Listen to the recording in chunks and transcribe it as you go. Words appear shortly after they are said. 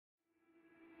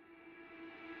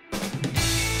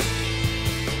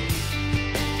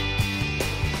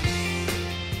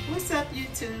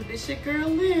YouTube, it's your girl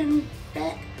Lynn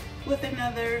back with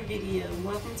another video.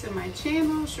 Welcome to my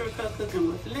channel, Shortcut Cooking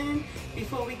with Lynn.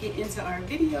 Before we get into our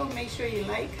video, make sure you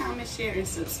like, comment, share, and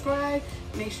subscribe.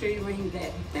 Make sure you ring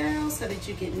that bell so that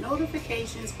you get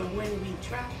notifications for when we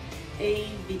drop a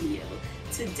video.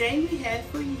 Today we have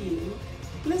for you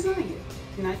lasagna.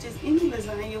 Not just any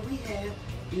lasagna, we have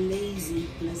lazy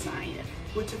lasagna,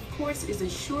 which of course is a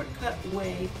shortcut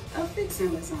way of fixing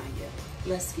lasagna.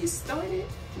 Let's get started.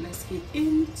 Let's get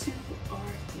into our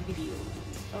video.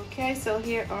 Okay, so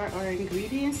here are our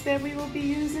ingredients that we will be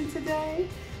using today.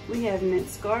 We have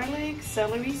minced garlic,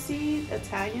 celery seed,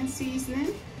 Italian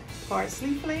seasoning,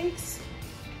 parsley flakes,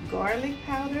 garlic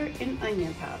powder, and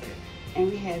onion powder.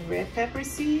 And we have red pepper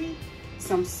seed,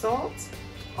 some salt,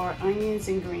 our onions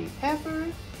and green pepper.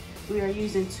 We are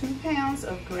using 2 pounds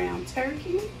of ground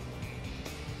turkey.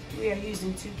 We are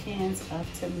using 2 cans of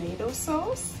tomato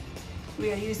sauce.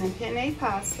 We are using penne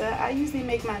pasta. I usually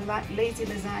make my lazy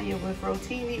lasagna with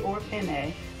rotini or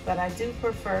penne, but I do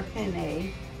prefer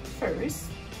penne first.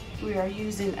 We are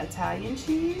using Italian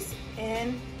cheese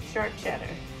and sharp cheddar.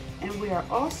 And we are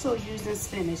also using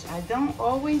spinach. I don't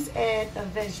always add a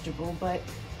vegetable, but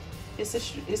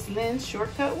it's Lynn's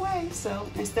shortcut way. So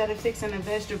instead of fixing a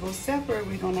vegetable separate,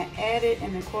 we're gonna add it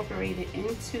and incorporate it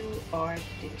into our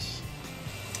dish.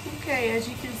 Okay, as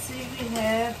you can see, we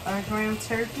have our ground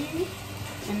turkey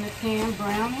in the pan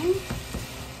browning.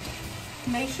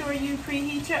 Make sure you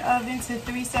preheat your oven to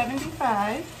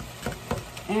 375.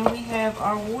 And we have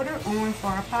our water on for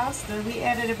our pasta. We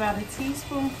added about a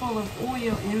teaspoonful of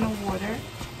oil in the water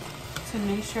to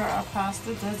make sure our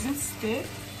pasta doesn't stick.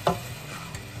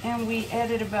 And we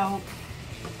added about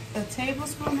a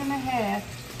tablespoon and a half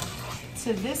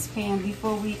to this pan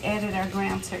before we added our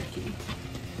ground turkey.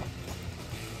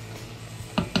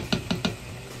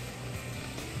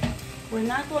 We're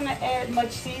not going to add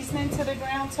much seasoning to the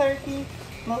ground turkey.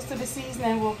 Most of the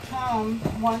seasoning will come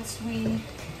once we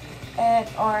add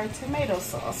our tomato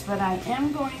sauce, but I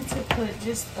am going to put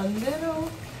just a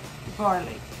little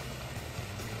garlic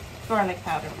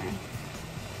powder in,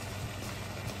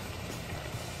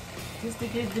 just to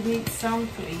give the meat some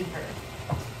flavor.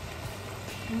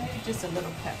 Maybe just a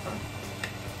little pepper,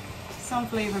 some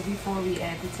flavor before we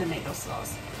add the tomato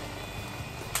sauce.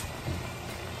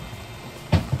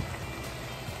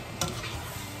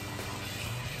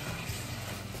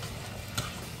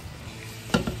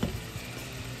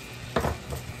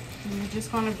 We're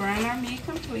just going to brown our meat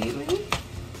completely.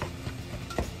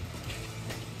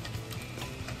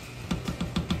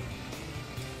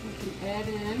 We can add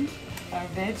in our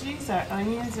veggies, our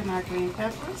onions, and our green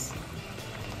peppers.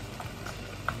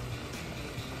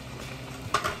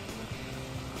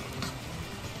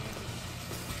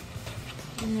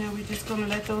 And now we're just going to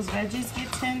let those veggies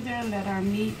get tender and let our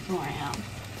meat brown.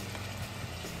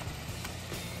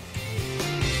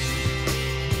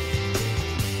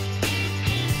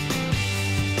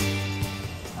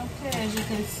 As you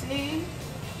can see,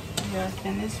 we are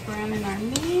finished browning our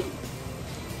meat,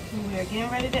 and we are getting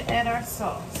ready to add our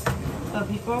sauce. But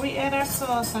before we add our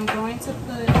sauce, I'm going to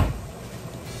put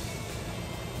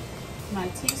my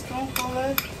teaspoonful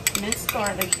of minced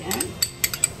garlic in.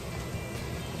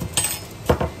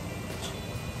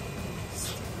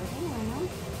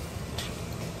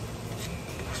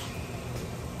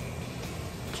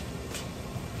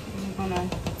 We're going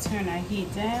to turn our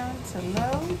heat down to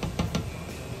low.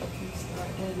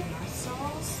 Adding our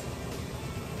sauce.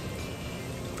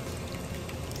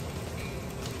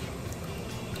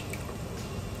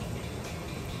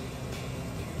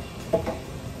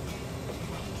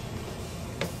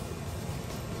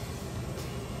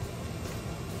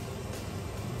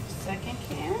 Second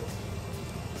can.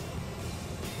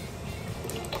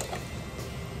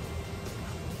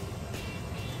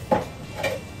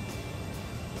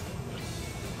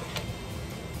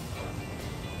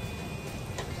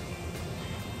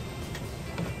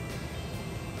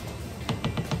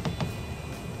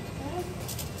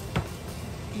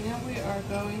 Now we are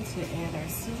going to add our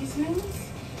seasonings,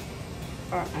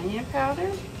 our onion powder,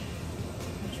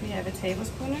 which we have a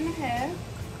tablespoon and a half,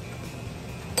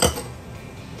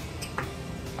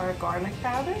 our garlic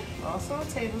powder, also a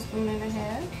tablespoon and a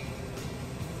half.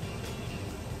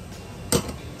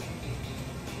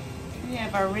 We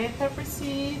have our red pepper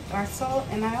seed, our salt,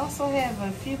 and I also have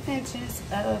a few pinches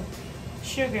of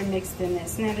sugar mixed in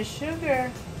this. Now the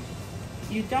sugar,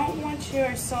 you don't want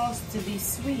your sauce to be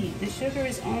sweet. The sugar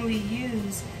is only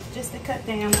used just to cut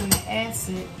down on the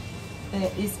acid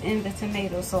that is in the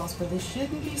tomato sauce, but it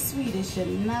shouldn't be sweet. It should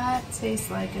not taste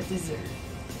like a dessert.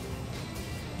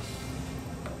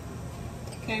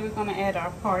 Okay, we're going to add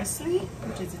our parsley,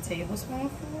 which is a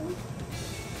tablespoonful.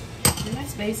 And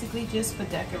that's basically just for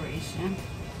decoration.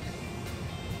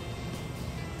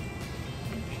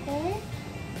 Okay,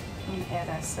 I'm gonna add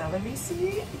our celery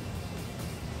seed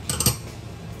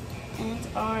and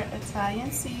our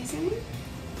Italian seasoning.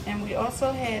 And we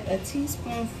also had a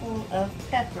teaspoonful of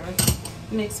pepper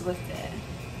mixed with that.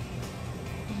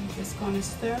 I'm just gonna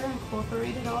stir,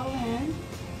 incorporate it all in.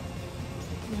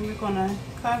 And we're gonna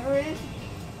cover it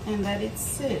and let it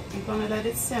sit. We're gonna let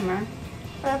it simmer,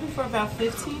 probably for about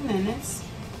 15 minutes.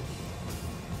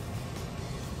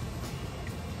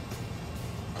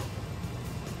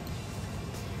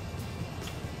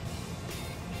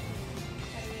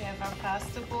 Okay, we have our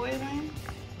pasta boiling,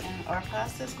 and our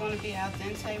pasta is going to be al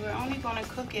dente. We're only going to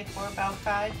cook it for about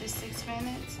 5 to 6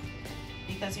 minutes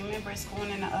because remember it's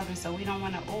going in the oven, so we don't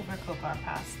want to overcook our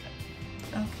pasta.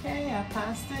 Okay, our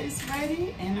pasta is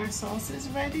ready and our sauce is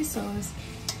ready, so it's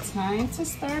time to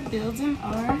start building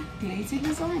our lazy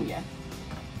lasagna.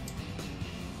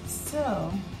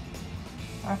 So,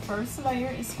 our first layer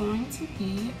is going to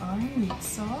be our meat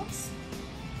sauce.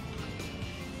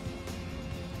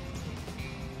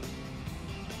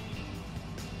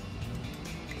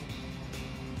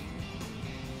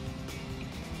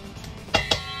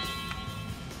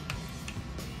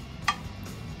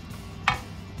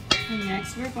 And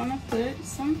next we're going to put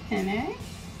some penne.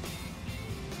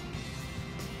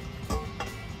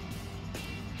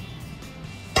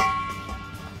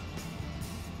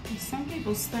 Some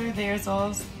people stir theirs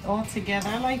all together.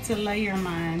 I like to layer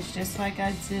mine just like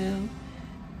I do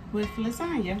with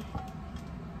lasagna.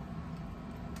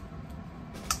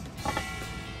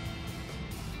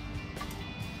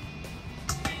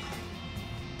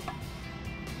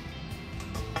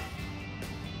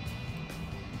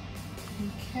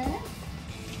 Okay,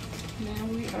 now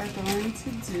we are going to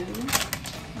do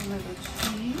a little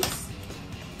cheese.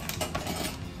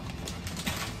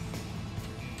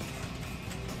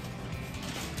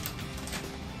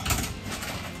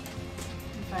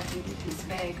 If I can get this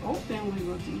bag open, we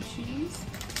will do cheese.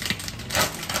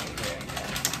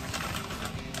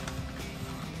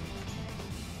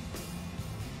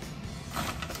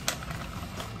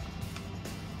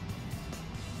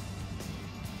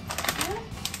 Okay,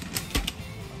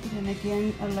 there we go. And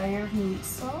again, a layer of meat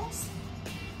sauce.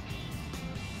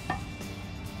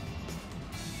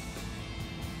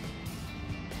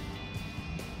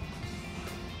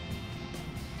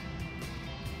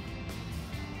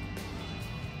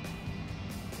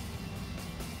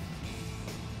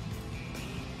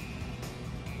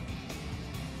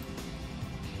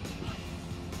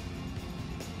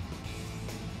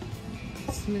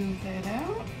 Smooth that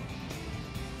out.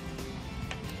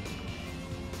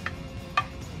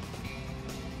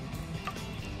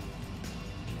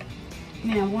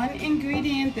 Now, one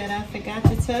ingredient that I forgot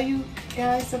to tell you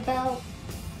guys about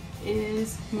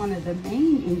is one of the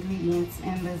main ingredients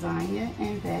in lasagna,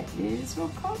 and that is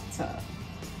ricotta.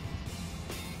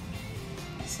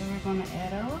 So we're going to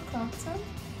add our ricotta.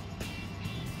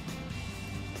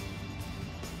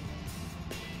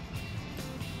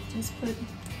 Just put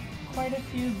quite a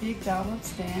few big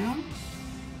dollops down,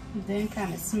 and then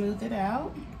kind of smooth it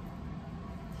out.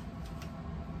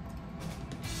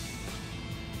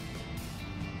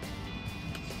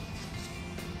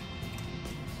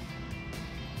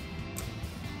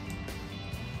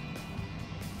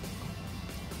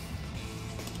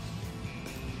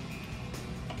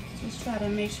 Just try to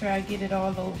make sure I get it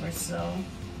all over so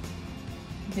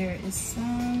there is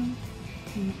some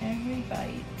in every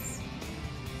bite.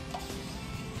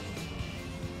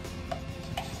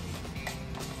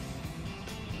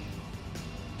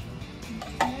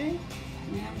 Okay,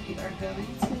 now we are going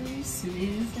to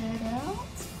smooth that out.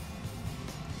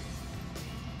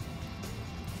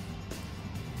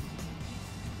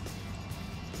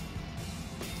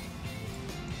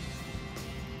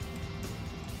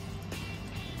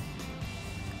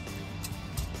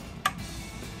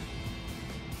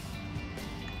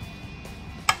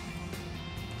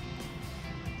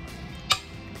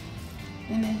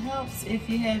 And it helps if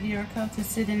you have your ricotta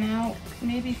sitting out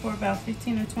maybe for about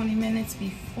 15 or 20 minutes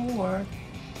before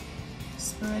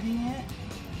spreading it.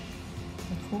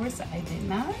 Of course, I did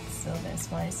not, so that's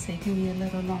why it's taking me a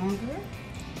little longer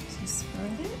to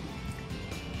spread it.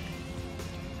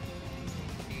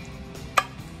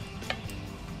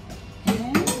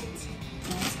 And on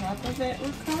top of that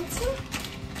ricotta,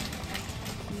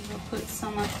 we will put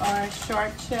some of our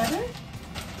sharp cheddar.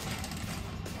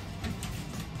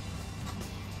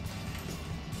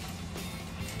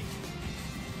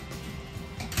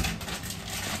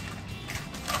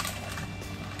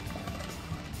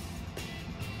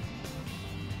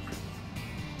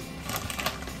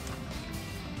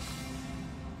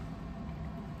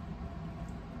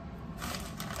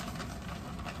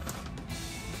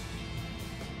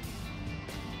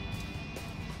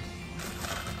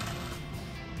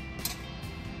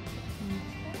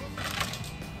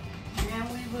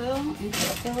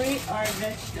 Incorporate our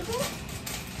vegetable.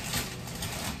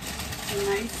 A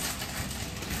nice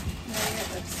layer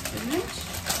of spinach.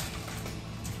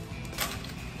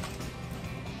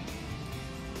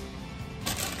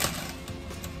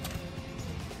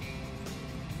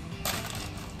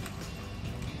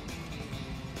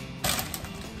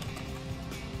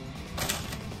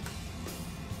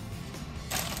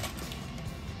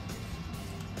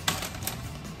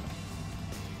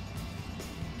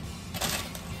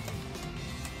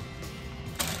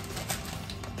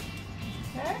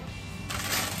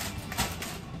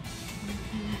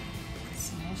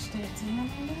 Smash that down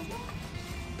a little.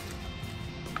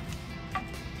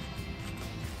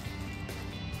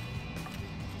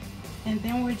 And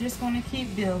then we're just going to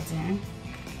keep building.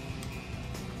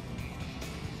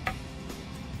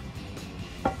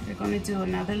 We're going to do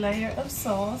another layer of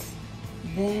sauce,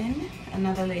 then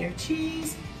another layer of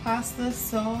cheese, pasta,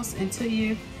 sauce, until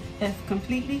you have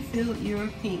completely filled your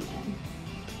pan.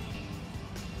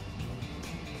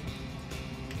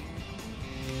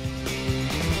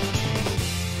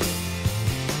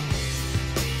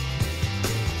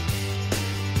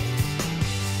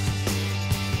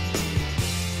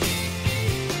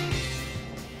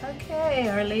 Okay,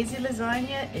 our lazy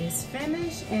lasagna is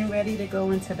finished and ready to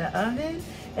go into the oven.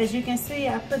 As you can see,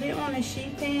 I put it on a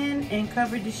sheet pan and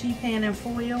covered the sheet pan in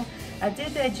foil. I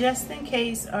did that just in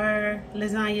case our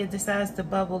lasagna decides to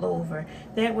bubble over.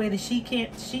 That way the sheet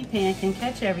pan can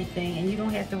catch everything and you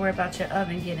don't have to worry about your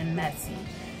oven getting messy.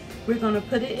 We're going to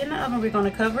put it in the oven. We're going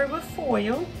to cover it with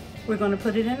foil. We're going to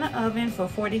put it in the oven for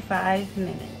 45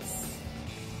 minutes.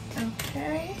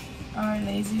 Okay, our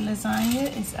lazy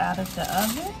lasagna is out of the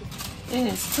oven. It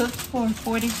has cooked for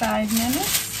 45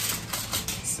 minutes.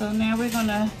 So now we're going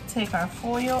to take our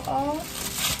foil off.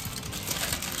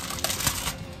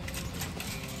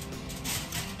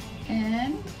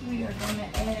 And we are going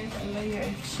to add a layer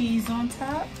of cheese on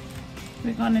top.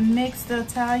 We're going to mix the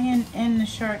Italian and the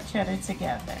sharp cheddar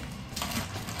together.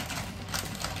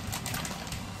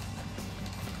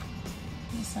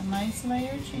 Just a nice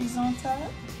layer of cheese on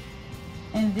top.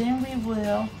 And then we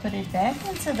will put it back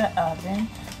into the oven.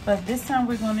 But this time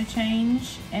we're going to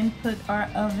change and put our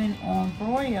oven on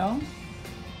broil.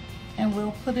 And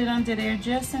we'll put it under there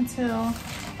just until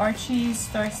our cheese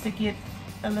starts to get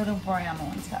a little brown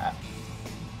on top.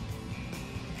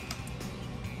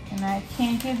 And I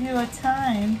can't give you a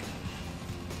time,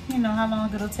 you know, how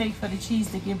long it'll take for the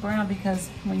cheese to get brown, because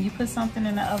when you put something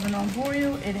in the oven on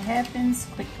broil, it happens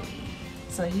quickly.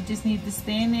 So you just need to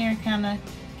stand there and kind of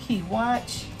keep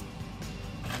watch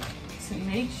to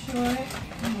make sure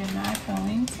you're not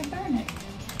going to burn it.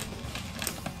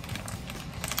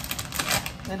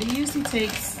 But it usually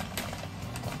takes,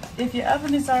 if your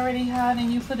oven is already hot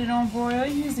and you put it on broil,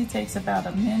 it usually takes about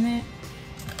a minute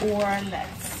or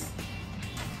less.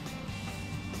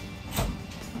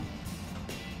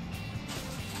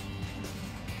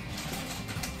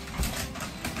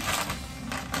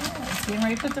 Getting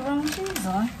ready to put the wrong cheese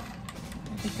on. I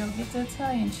have to go get the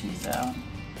Italian cheese out.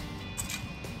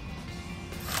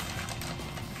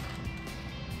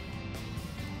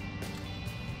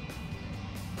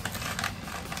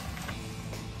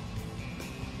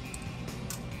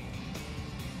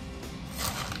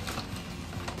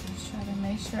 Just try to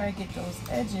make sure I get those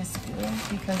edges good,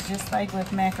 because just like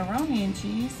with macaroni and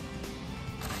cheese,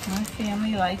 my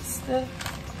family likes the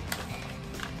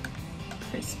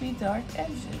crispy dark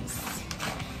edges.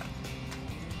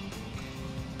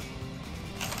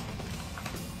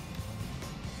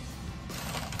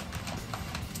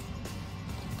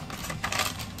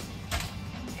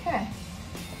 Okay,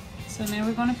 so now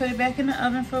we're going to put it back in the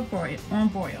oven for broil.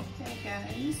 Okay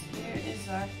guys, here is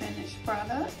our finished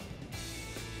product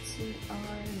to our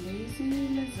lazy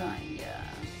lasagna.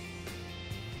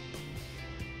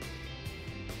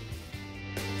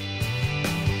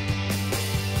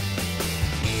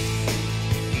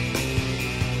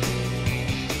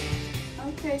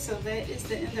 Okay, so that is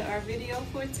the end of our video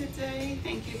for today.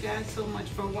 Thank you guys so much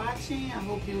for watching. I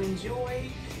hope you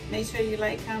enjoyed. Make sure you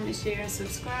like, comment, share, and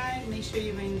subscribe. Make sure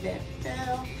you ring that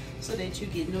bell so that you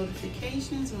get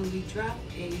notifications when we drop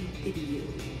a video.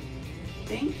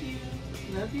 Thank you.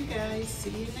 Love you guys. See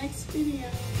you next video.